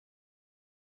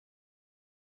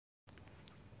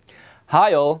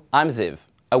Hi all, I'm Ziv,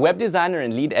 a web designer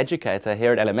and lead educator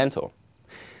here at Elementor.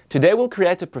 Today we'll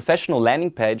create a professional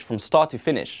landing page from start to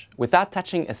finish without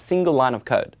touching a single line of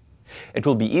code. It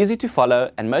will be easy to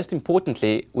follow and most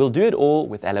importantly, we'll do it all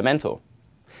with Elementor.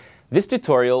 This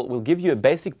tutorial will give you a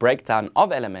basic breakdown of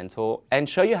Elementor and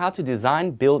show you how to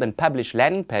design, build and publish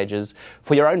landing pages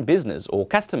for your own business or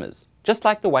customers, just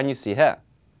like the one you see here.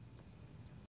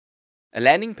 A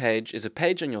landing page is a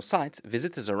page on your site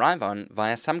visitors arrive on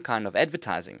via some kind of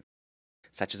advertising,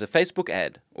 such as a Facebook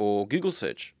ad or Google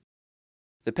search.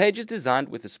 The page is designed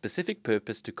with a specific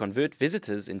purpose to convert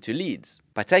visitors into leads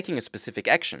by taking a specific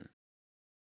action.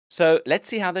 So let's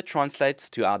see how that translates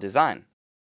to our design.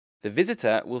 The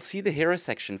visitor will see the hero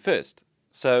section first,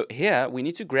 so here we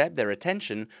need to grab their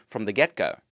attention from the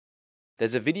get-go.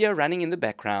 There's a video running in the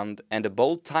background and a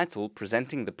bold title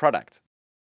presenting the product.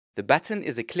 The button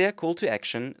is a clear call to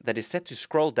action that is set to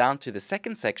scroll down to the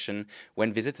second section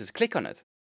when visitors click on it.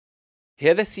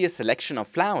 Here they see a selection of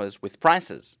flowers with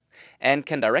prices and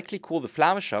can directly call the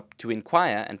flower shop to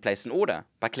inquire and place an order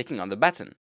by clicking on the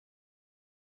button.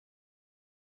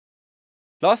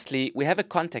 Lastly, we have a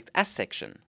Contact Us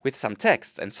section with some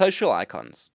text and social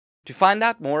icons to find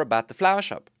out more about the flower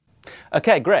shop.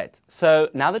 Okay, great. So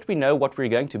now that we know what we're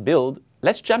going to build,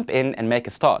 let's jump in and make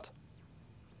a start.